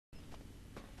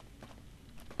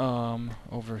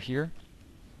over here.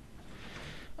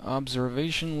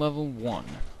 Observation level 1.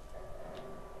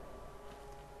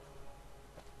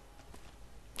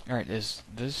 Alright, is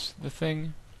this the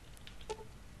thing?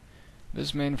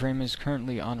 This mainframe is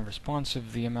currently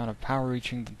unresponsive. The amount of power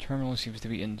reaching the terminal seems to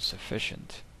be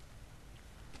insufficient.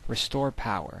 Restore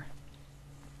power.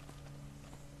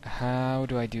 How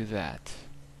do I do that?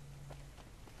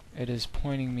 It is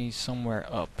pointing me somewhere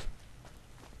up.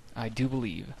 I do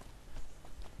believe.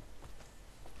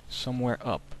 Somewhere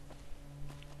up.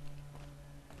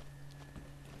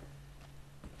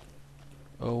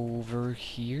 Over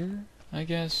here, I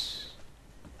guess?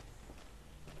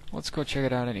 Let's go check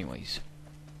it out anyways.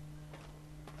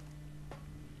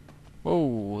 Whoa,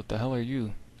 what the hell are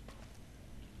you?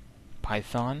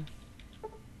 Python?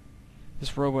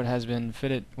 This robot has been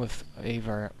fitted with a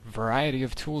variety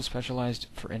of tools specialized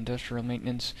for industrial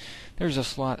maintenance. There's a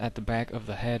slot at the back of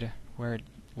the head where it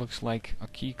looks like a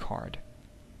key card.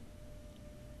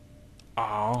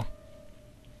 Oh.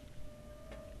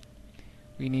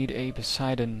 We need a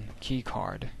Poseidon key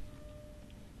card.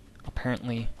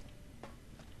 Apparently.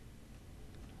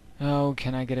 Oh,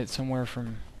 can I get it somewhere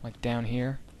from, like, down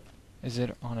here? Is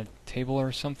it on a table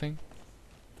or something?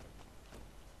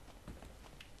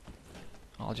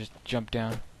 I'll just jump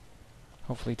down.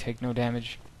 Hopefully take no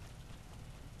damage.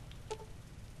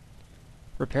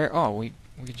 Repair... Oh, we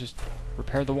could just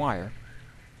repair the wire.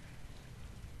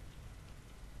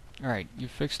 Alright, you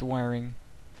fixed the wiring.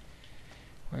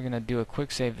 We're gonna do a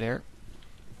quick save there.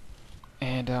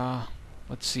 And,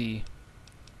 let's see.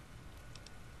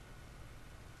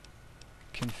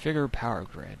 Configure power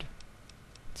grid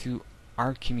to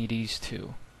Archimedes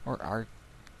 2. Or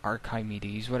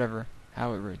Archimedes, whatever,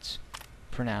 how it's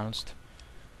pronounced.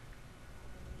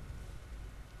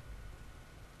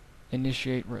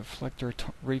 Initiate reflector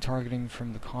retargeting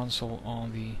from the console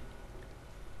on the...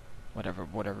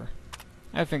 whatever.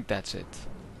 I think that's it.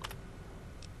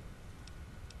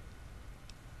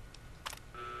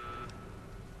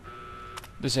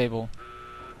 Disable.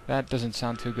 That doesn't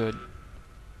sound too good.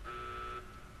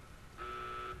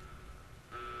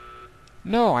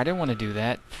 No, I didn't want to do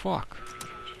that. Fuck.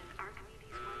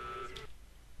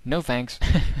 No thanks.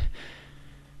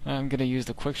 I'm gonna use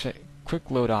the quick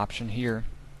load option here,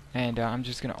 and I'm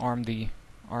just gonna arm the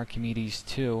Archimedes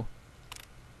 2.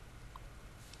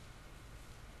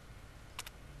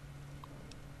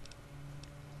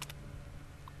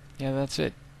 Yeah, that's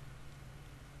it.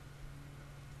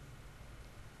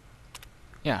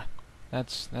 Yeah,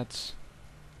 that's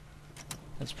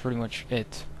pretty much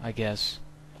it, I guess.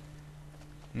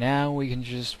 Now we can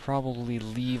just probably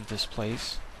leave this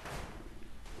place,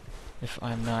 if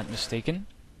I'm not mistaken,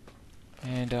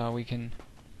 and we can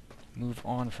move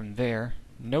on from there.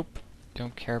 Nope,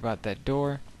 don't care about that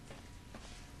door.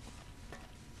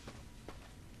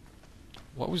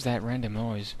 What was that random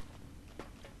noise?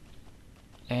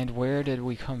 And where did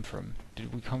we come from?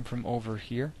 Did we come from over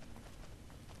here?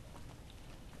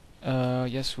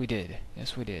 Yes we did.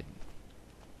 Yes we did.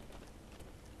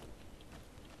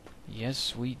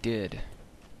 Yes we did.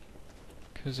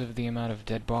 Because of the amount of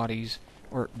dead bodies,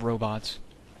 or robots.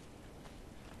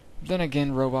 Then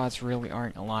again, robots really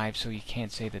aren't alive, so you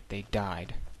can't say that they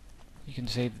died. You can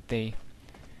say that they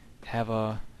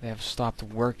have stopped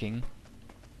working.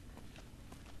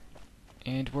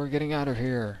 And we're getting out of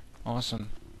here. Awesome.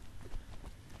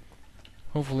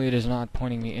 Hopefully it is not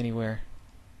pointing me anywhere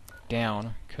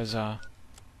down, because I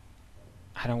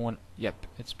don't want... Yep,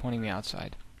 it's pointing me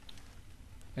outside.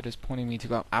 It is pointing me to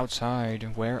go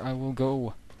outside, where I will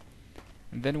go.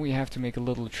 And then we have to make a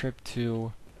little trip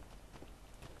to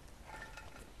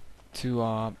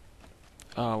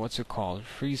what's it called?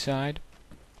 Freeside.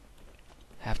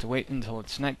 Have to wait until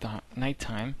it's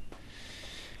nighttime.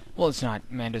 Well, it's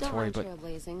not mandatory, but...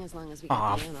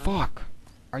 Aw, fuck!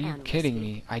 Are you kidding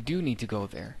me? I do need to go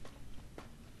there.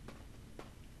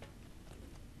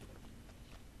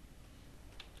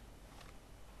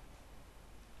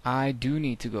 I do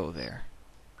need to go there.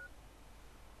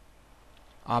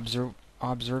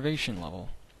 Observation level.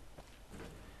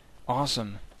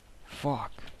 Awesome.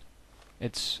 Fuck.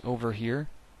 It's over here?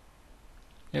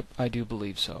 Yep, I do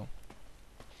believe so.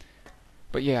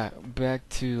 But yeah, back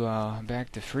to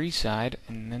Freeside,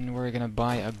 and then we're gonna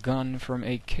buy a gun from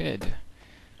a kid.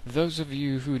 Those of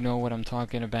you who know what I'm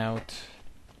talking about,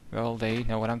 well, they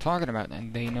know what I'm talking about,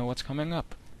 and they know what's coming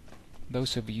up.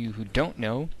 Those of you who don't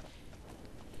know,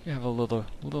 you have a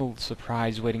little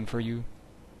surprise waiting for you.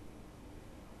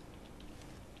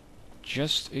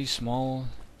 Just a small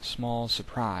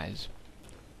surprise.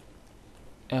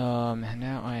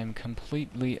 Now I am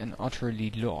completely and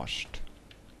utterly lost.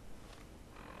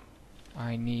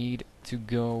 I need to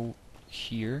go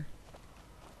here.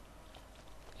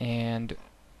 And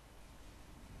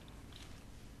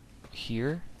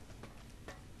here.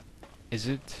 Is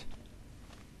it?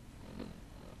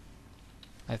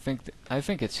 I think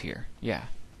it's here. Yeah.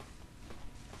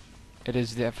 It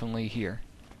is definitely here.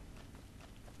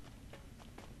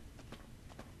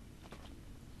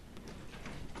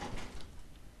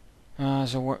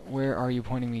 So where are you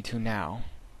pointing me to now?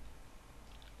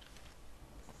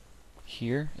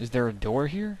 Here? Is there a door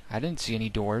here? I didn't see any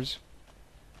doors.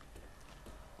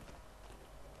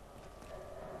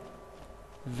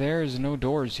 There's no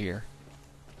doors here.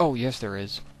 Oh, yes there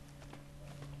is.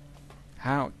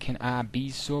 How can I be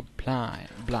so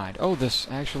blind? Oh, this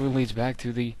actually leads back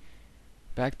to the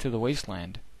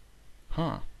wasteland.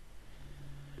 Huh.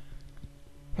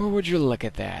 Well, would you look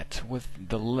at that with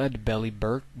the lead belly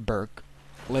berg.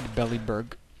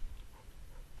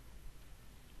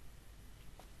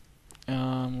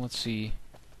 Let's see.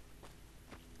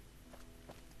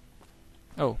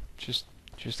 Oh, just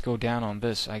go down on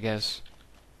this, I guess.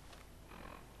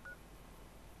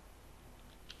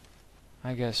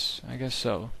 I guess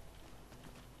so.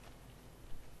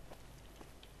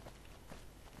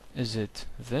 Is it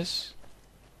this?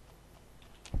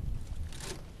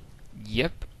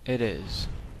 Yep, it is.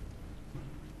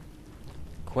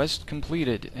 Quest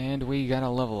completed, and we got a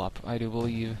level up, I do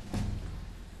believe.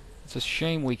 It's a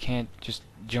shame we can't just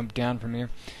jump down from here.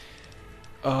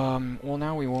 Well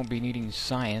now we won't be needing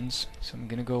science, so I'm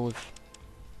gonna go with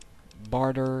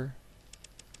barter,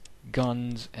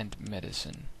 guns, and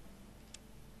medicine.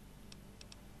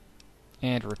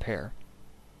 And repair.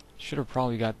 Should have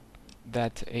probably got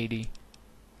that to 80.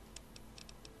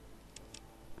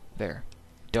 There.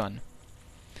 Done.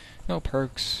 No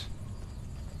perks.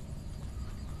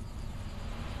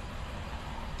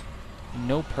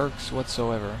 No perks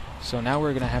whatsoever. So now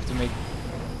we're gonna have to make...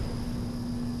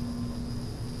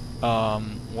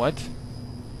 what?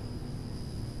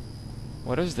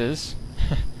 What is this?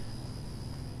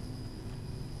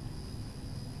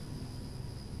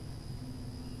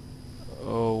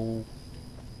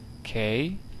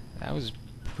 Okay. That was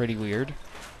pretty weird.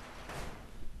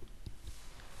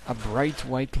 A bright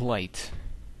white light.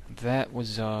 That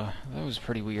was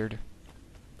pretty weird.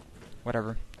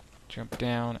 Whatever. Jump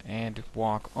down and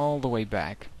walk all the way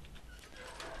back.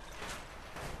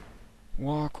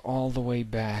 Walk all the way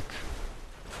back.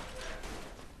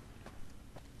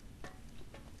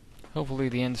 Hopefully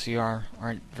the NCR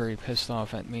aren't very pissed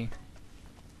off at me.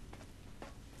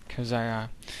 Because I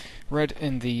read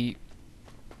in the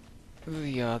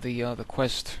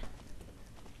quest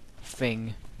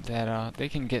thing that they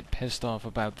can get pissed off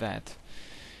about that.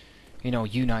 You know,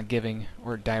 you not giving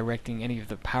or directing any of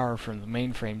the power from the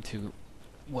mainframe to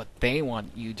what they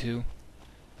want you to.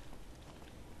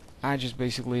 I just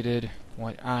basically did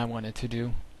what I wanted to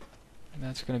do. And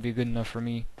that's gonna be good enough for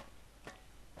me.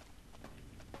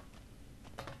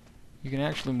 You can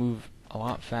actually move a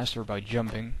lot faster by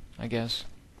jumping, I guess.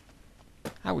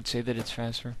 I would say that it's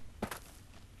faster.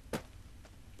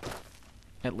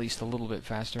 At least a little bit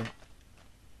faster.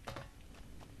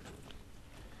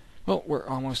 Well, we're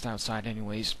almost outside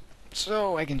anyways,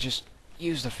 so I can just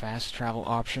use the fast travel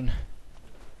option.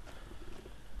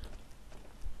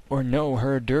 Or no,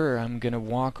 herder, I'm gonna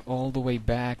walk all the way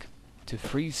back to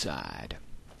Freeside.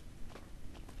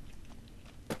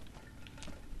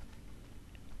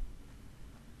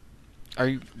 Are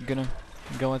you gonna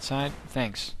go outside?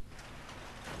 Thanks.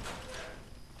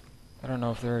 I don't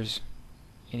know if there's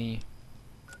any...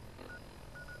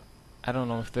 I don't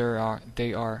know if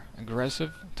they are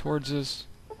aggressive towards us.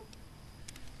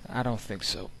 I don't think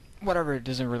so. Whatever, it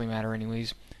doesn't really matter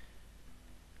anyways.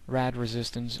 Rad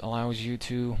resistance allows you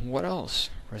to... what else?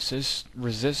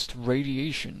 Resist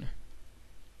radiation.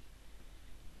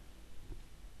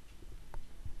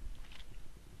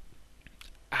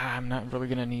 I'm not really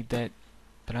gonna need that,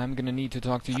 but I'm gonna need to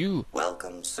talk to you.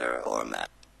 Welcome, sir or ma'am.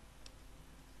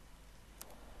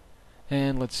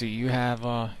 And let's see, you have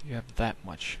that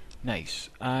much. Nice.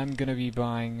 I'm gonna be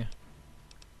buying...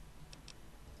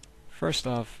 First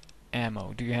off,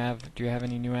 ammo. Do you have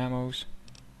any new ammos?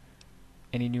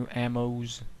 Any new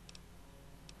ammos?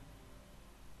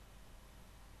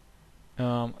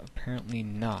 Apparently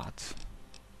not.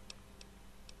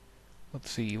 Let's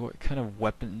see, what kind of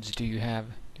weapons do you have?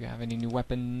 Do you have any new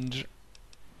weapons?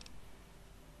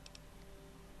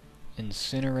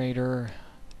 Incinerator.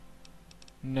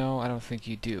 No, I don't think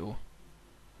you do.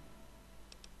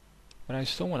 But I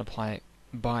still want to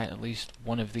buy at least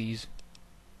one of these.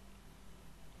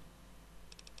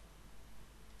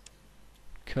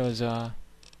 Because,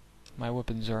 my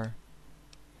weapons are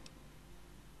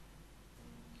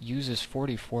uses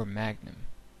 44 Magnum.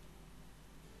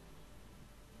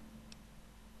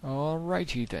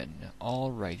 Alrighty then.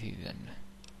 Alrighty then.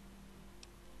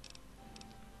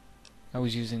 I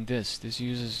was using this. This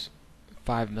uses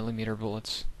 5mm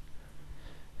bullets.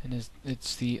 And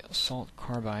it's the assault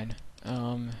carbine.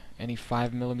 Any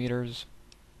 5mm?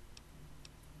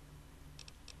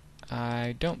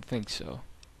 I don't think so.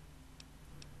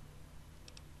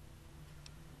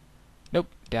 Nope,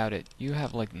 doubt it. You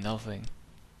have like nothing.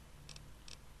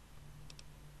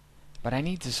 But I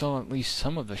need to sell at least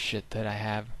some of the shit that I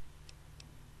have.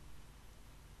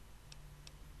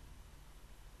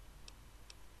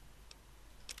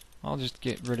 I'll just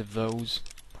get rid of those.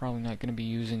 Probably not going to be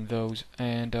using those.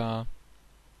 And, oh,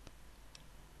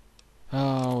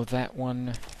 that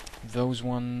one. Those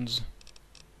ones.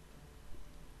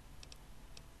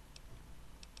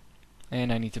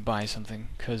 And I need to buy something,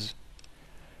 because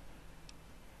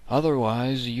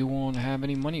otherwise you won't have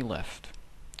any money left.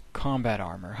 Combat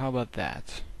armor, how about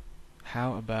that?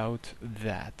 How about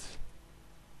that?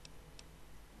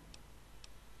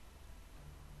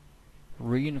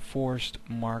 Reinforced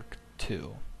Mark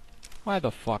II. Why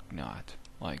the fuck not?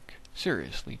 Like,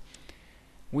 seriously.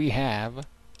 We have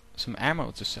some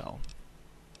ammo to sell,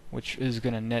 which is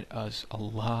gonna net us a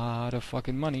lot of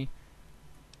fucking money.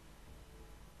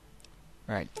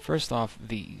 Alright, first off,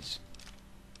 these.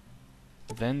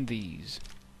 Then these.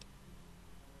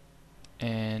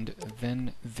 And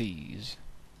then these.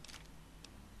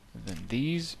 Then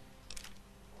these.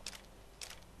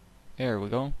 There we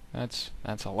go. That's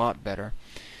a lot better.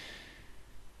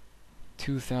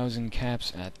 2,000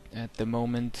 caps at the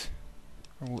moment.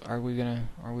 Are we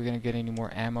gonna get any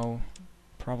more ammo?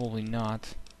 Probably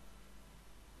not.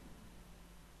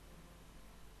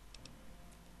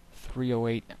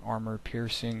 308 armor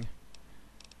piercing.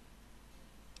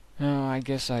 I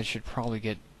guess I should probably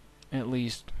get at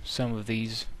least some of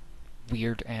these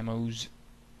weird ammos.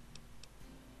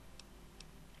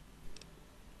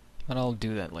 But I'll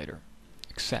do that later.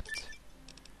 Except,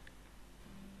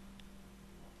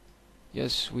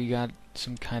 yes, we got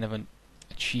some kind of an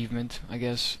achievement, I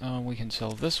guess. We can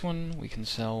sell this one, we can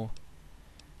sell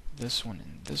this one,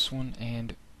 and this one,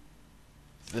 and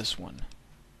this one.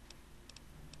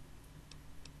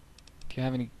 Do you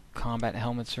have any combat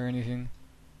helmets or anything?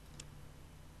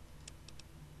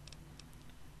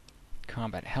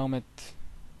 Combat helmet.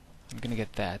 I'm gonna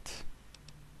get that.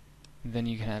 Then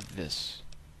you can have this.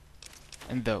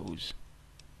 And those.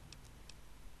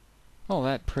 Well,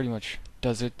 that pretty much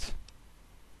does it.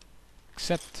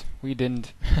 Except we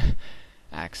didn't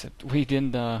we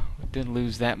didn't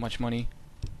lose that much money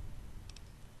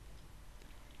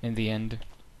in the end.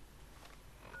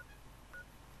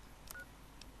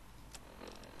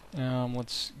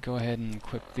 Let's go ahead and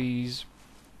equip these.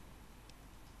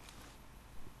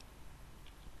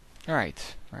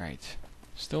 Alright.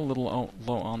 Still a little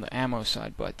low on the ammo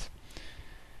side, but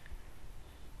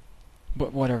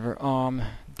whatever.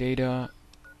 Data,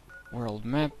 world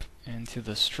map, and to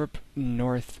the strip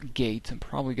north gate. I'm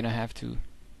probably gonna have to,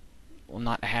 well,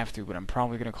 not have to, but I'm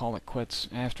probably gonna call it quits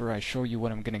after I show you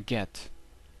what I'm gonna get,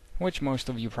 which most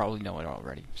of you probably know it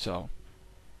already. So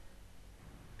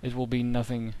it will be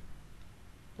nothing.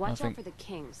 Watch out for the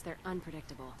kings. They're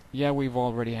unpredictable. Yeah, we've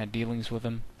already had dealings with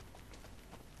them.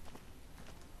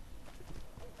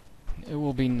 It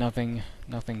will be nothing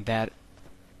that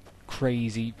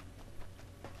crazy.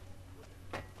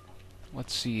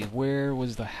 Let's see, where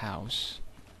was the house?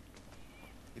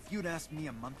 If you'd asked me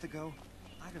a month ago,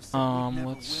 I'd have said we'd never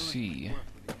let's see. work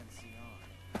with the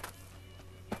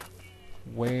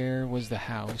NCR. Where was the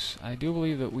house? I do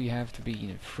believe that we have to be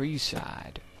in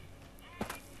Freeside.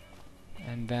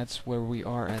 And that's where we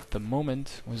are at the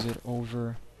moment. Was it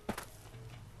over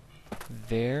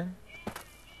there?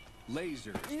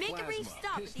 Lasers, Make a brief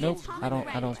stop. Nope, I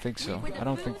don't think so. I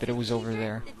don't think that it was over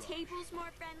there.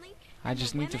 I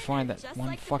just need to find that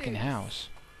one fucking house.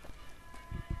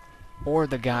 Or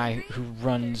the guy who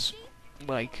runs,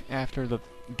 like, after the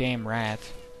damn rat.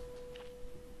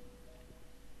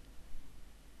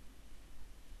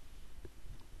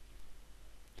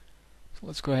 So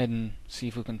let's go ahead and see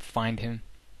if we can find him.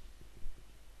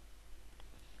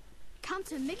 Come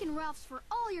to Mick and Ralph's for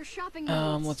all your shopping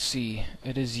needs. Let's see.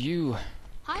 It is you.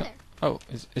 Hi there. Oh,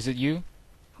 is it you?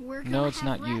 We're No, gonna it's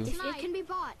have not you. rats tonight. It can be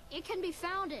bought. It can be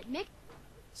found at Mick.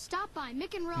 Stop by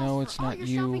Mick and Ralph's No, it's for all not your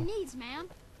you. shopping needs, ma'am.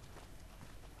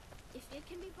 If it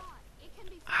can be bought, it can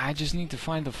be found. I just need to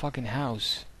find the fucking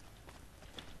house.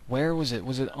 Where was it?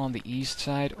 Was it on the east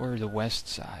side or the west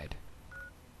side?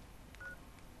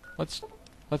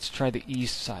 Let's try the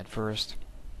east side first.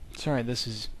 Sorry, this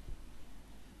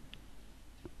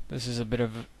This is a bit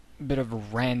of a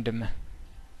random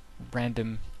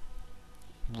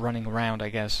running around, I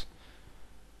guess.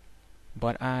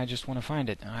 But I just want to find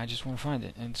it.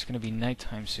 And it's going to be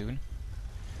nighttime soon.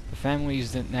 The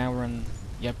families that now run...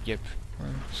 Yep. We're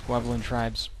Squabbling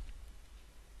Tribes.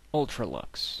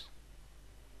 Ultralux.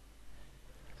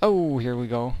 Oh, here we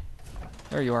go.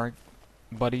 There you are,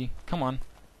 buddy. Come on.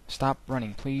 Stop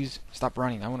running, please. Stop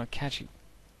running. I want to catch you.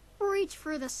 Reach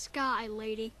for the sky,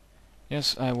 lady.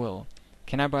 Yes, I will.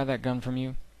 Can I buy that gun from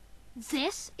you?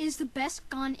 This is the best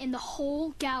gun in the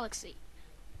whole galaxy.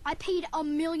 I paid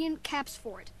 1,000,000 caps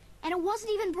for it, and it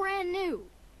wasn't even brand new.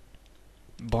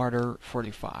 Barter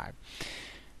 45.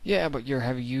 Yeah, but your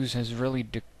heavy use has really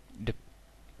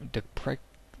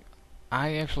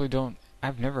I actually don't...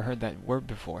 I've never heard that word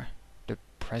before.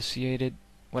 Depreciated?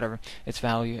 Whatever. Its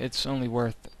value. It's only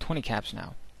worth 20 caps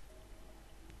now.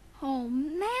 Oh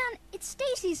man, it's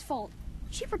Stacy's fault.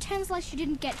 She pretends like she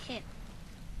didn't get hit.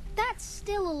 That's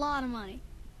still a lot of money.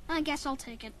 I guess I'll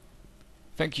take it.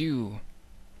 Thank you.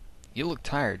 You look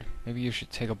tired. Maybe you should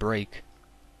take a break.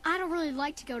 I don't really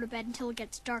like to go to bed until it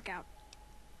gets dark out.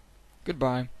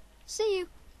 Goodbye. See you.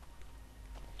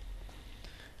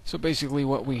 So basically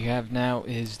what we have now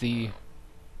is the...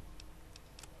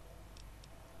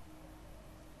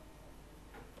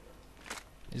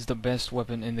 best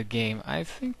weapon in the game. I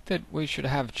think that we should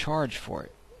have charge for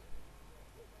it.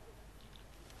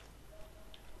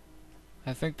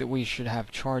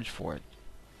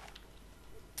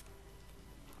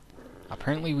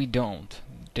 Apparently we don't.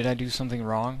 Did I do something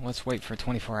wrong? Let's wait for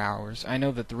 24 hours. I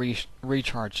know that the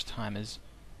recharge time is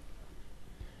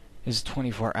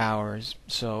 24 hours,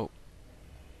 so...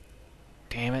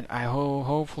 Damn it,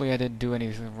 hopefully I didn't do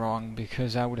anything wrong,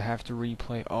 because I would have to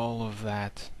replay all of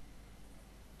that.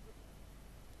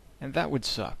 And that would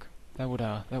suck. That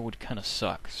would kinda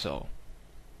suck, so...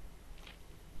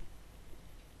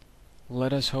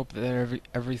 Let us hope that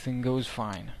everything goes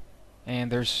fine.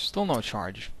 And there's still no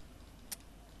charge.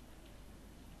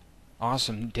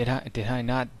 Awesome. Did I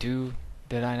not do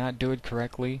it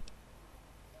correctly?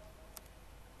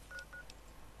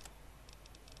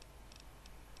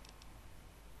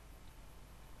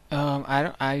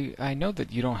 I know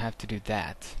that you don't have to do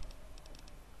that.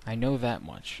 I know that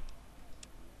much.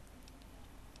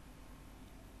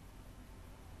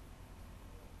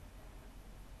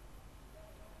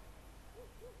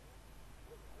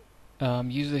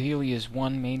 Use the Helios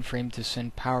 1 mainframe to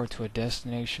send power to a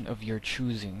destination of your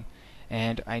choosing.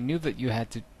 And I knew that you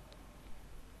had to...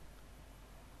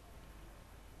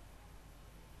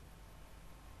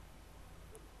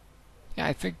 Yeah,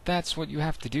 I think that's what you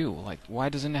have to do. Like, why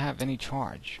doesn't it have any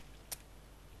charge?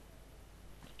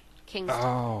 Kingston.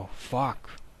 Oh, fuck.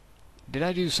 Did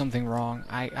I do something wrong?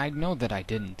 I know that I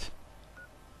didn't.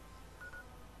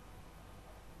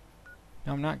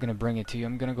 No, I'm not gonna bring it to you.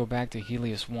 I'm gonna go back to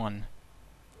Helios 1.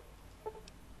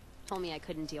 Told me I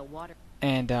couldn't deal water.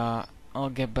 And, I'll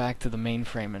get back to the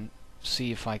mainframe and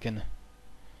see if I can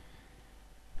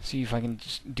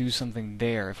just do something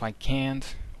there. If I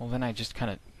can't, well then I just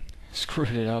kinda screwed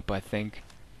it up, I think.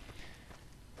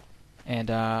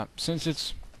 And, since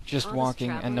it's just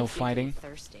walking and no fighting,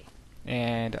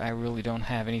 and I really don't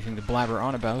have anything to blabber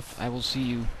on about, I will see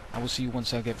you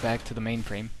once I get back to the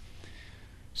mainframe.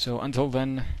 So until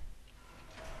then,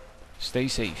 stay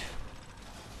safe.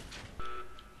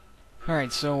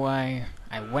 Alright, so I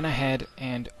went ahead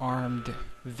and armed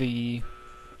the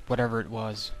whatever it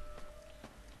was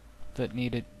that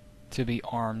needed to be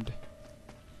armed.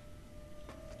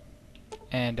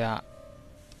 And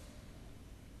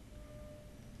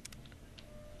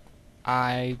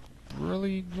I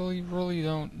really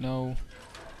don't know.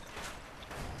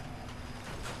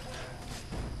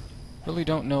 Really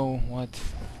don't know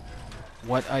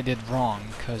what I did wrong,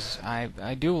 because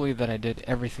I do believe that I did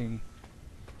everything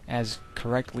as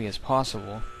correctly as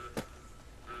possible.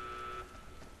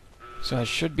 So I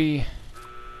should be,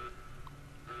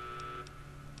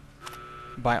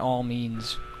 by all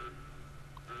means,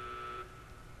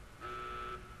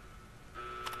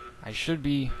 I should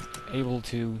be able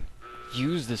to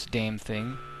use this damn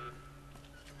thing,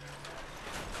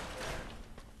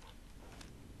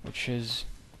 which is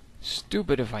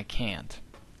stupid if I can't.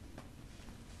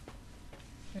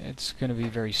 It's gonna be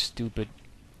very stupid,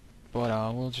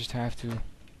 but we'll just have to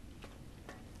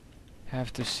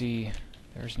see.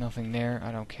 There's nothing there.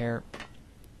 I don't care.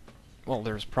 Well,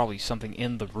 there's probably something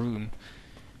in the room,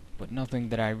 but nothing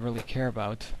that I really care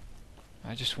about.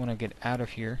 I just want to get out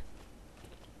of here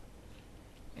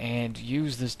and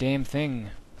use this damn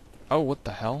thing. Oh, what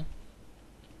the hell?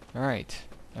 Alright,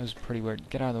 that was pretty weird.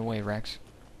 Get out of the way, Rex.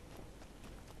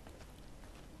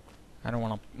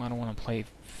 I don't wanna play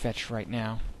fetch right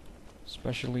now,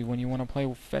 especially when you wanna play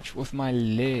fetch with my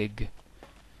leg,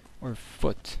 or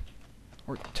foot,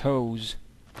 or toes.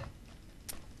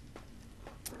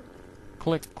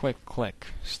 Click, click, click.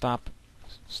 Stop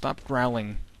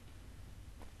growling.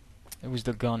 It was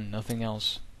the gun, nothing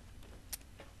else.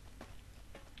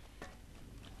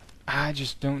 I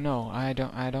just don't know. I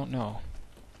don't know.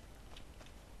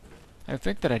 I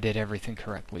think that I did everything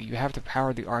correctly. You have to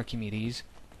power the Archimedes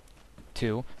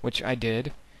too, which I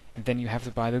did, and then you have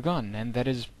to buy the gun, and that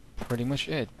is pretty much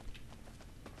it.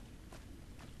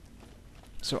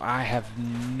 So I have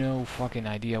no fucking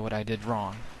idea what I did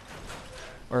wrong.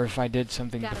 Or if I did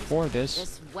something before this.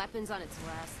 This weapon's on its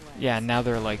last legs. Yeah, now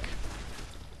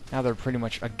they're pretty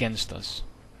much against us.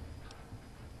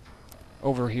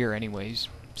 Over here anyways.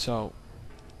 So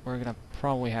we're gonna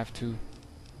probably have to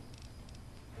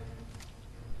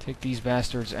take these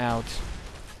bastards out.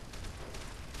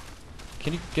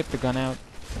 Can you get the gun out?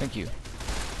 Thank you.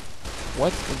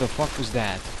 What the fuck was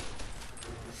that?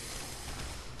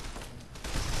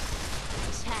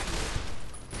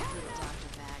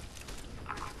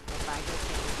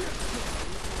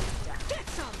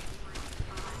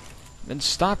 Then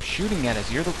stop shooting at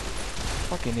us. You're the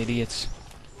fucking idiots.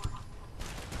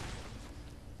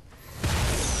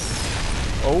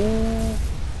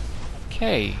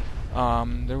 Okay.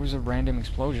 There was a random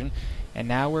explosion, and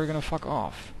now we're gonna fuck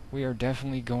off. We are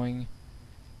definitely going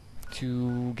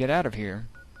to get out of here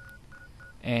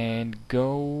and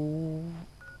go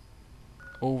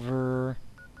over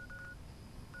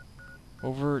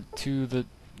to the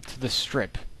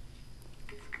strip.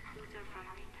 This concludes our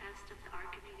firing test of the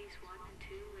Archimedes 1 and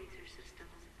 2 laser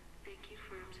systems. Thank you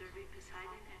for observing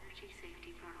Poseidon Energy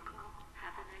Safety Protocol.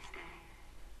 Have a nice day.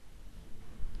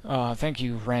 Thank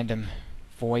you, random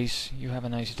voice. You have a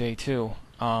nice day too.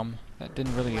 That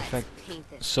didn't really affect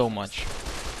so much.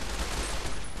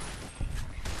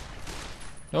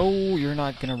 No, you're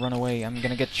not gonna run away. I'm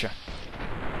gonna get you.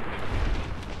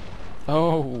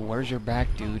 Oh, where's your back,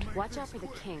 dude? Watch out for the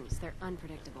kings. They're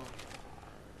unpredictable.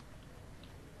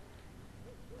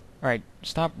 Alright,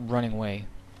 stop running away.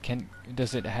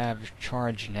 Does it have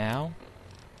charge now?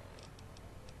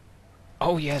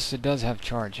 Oh yes, it does have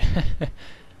charge.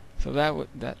 So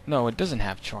no, it doesn't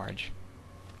have charge.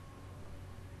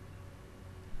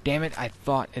 Damn it, I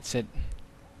thought it said...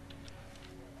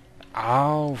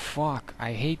 Oh, fuck.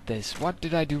 I hate this. What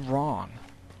did I do wrong?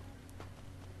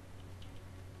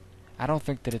 I don't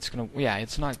think that it's gonna... Yeah,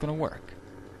 it's not gonna work.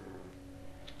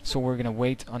 So we're gonna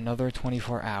wait another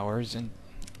 24 hours, and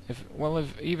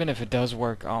even if it does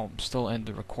work, I'll still end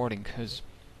the recording, because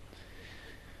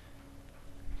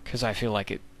I feel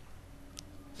like it.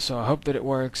 So I hope that it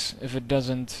works. If it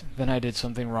doesn't, then I did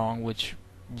something wrong, which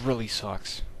really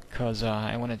sucks, because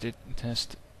I wanted to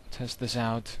test this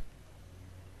out.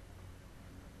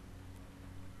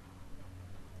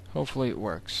 Hopefully it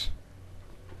works.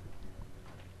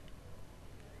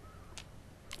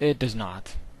 It does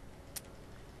not.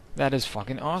 That is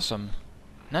fucking awesome.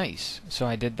 Nice. So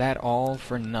I did that all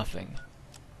for nothing.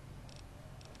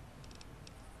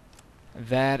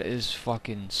 That is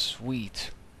fucking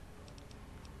sweet.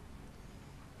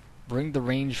 Bring the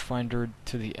rangefinder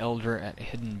to the Elder at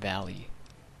Hidden Valley.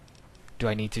 Do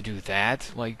I need to do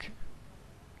that? Like...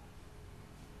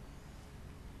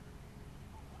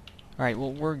 Alright,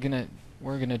 well we're gonna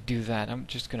do that. I'm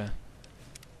just gonna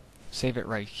save it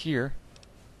right here.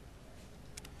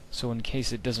 So in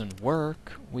case it doesn't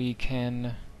work, I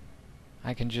can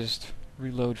just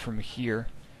reload from here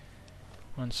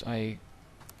once I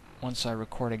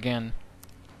record again.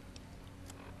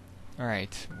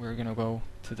 Alright, we're gonna go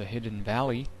to the Hidden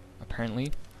Valley,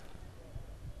 apparently.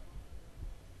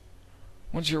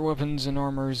 Once your weapons and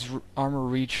armor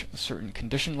reach a certain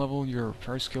condition level, your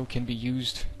repair skill can be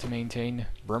used to maintain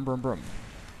brum brum brum.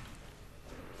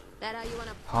 That how you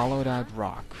wanna play, Hollowed huh? out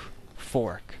rock.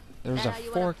 Fork. There's a That how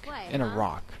you fork wanna play, and a huh?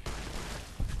 rock.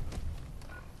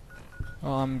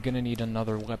 Well, I'm gonna need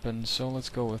another weapon, so let's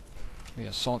go with the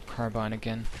assault carbine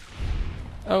again.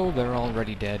 Oh, they're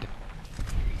already dead.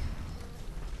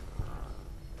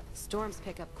 Storms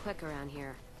pick up quick around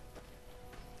here.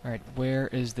 Alright, where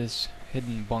is this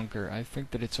hidden bunker? I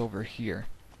think that it's over here.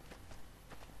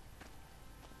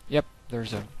 Yep,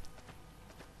 there's a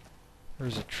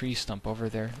tree stump over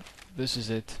there. This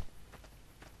is it.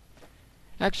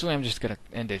 Actually, I'm just gonna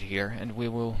end it here, and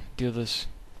we'll do this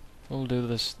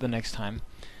the next time.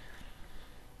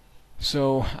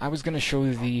 So, I was gonna show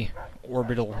the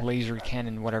orbital laser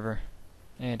cannon, whatever,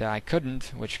 and I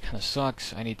couldn't, which kinda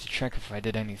sucks. I need to check if I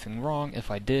did anything wrong. If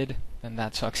I did, then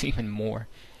that sucks even more.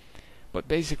 But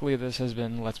basically, this has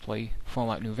been Let's Play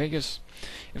Fallout New Vegas.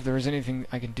 If there is anything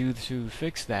I can do to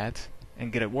fix that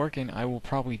and get it working, I will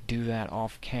probably do that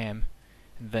off cam,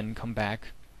 and then come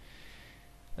back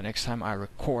the next time I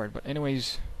record. But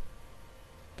anyways,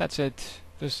 that's it.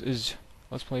 This is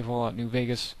Let's Play Fallout New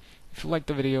Vegas. If you liked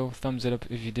the video, thumbs it up.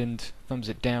 If you didn't, thumbs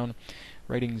it down.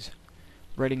 Ratings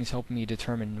help me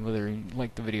determine whether you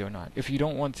like the video or not. If you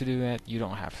don't want to do that, you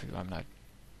don't have to. I'm not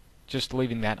just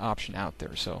leaving that option out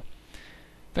there. So,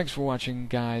 thanks for watching,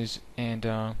 guys, and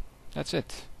that's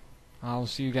it. I'll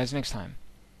see you guys next time.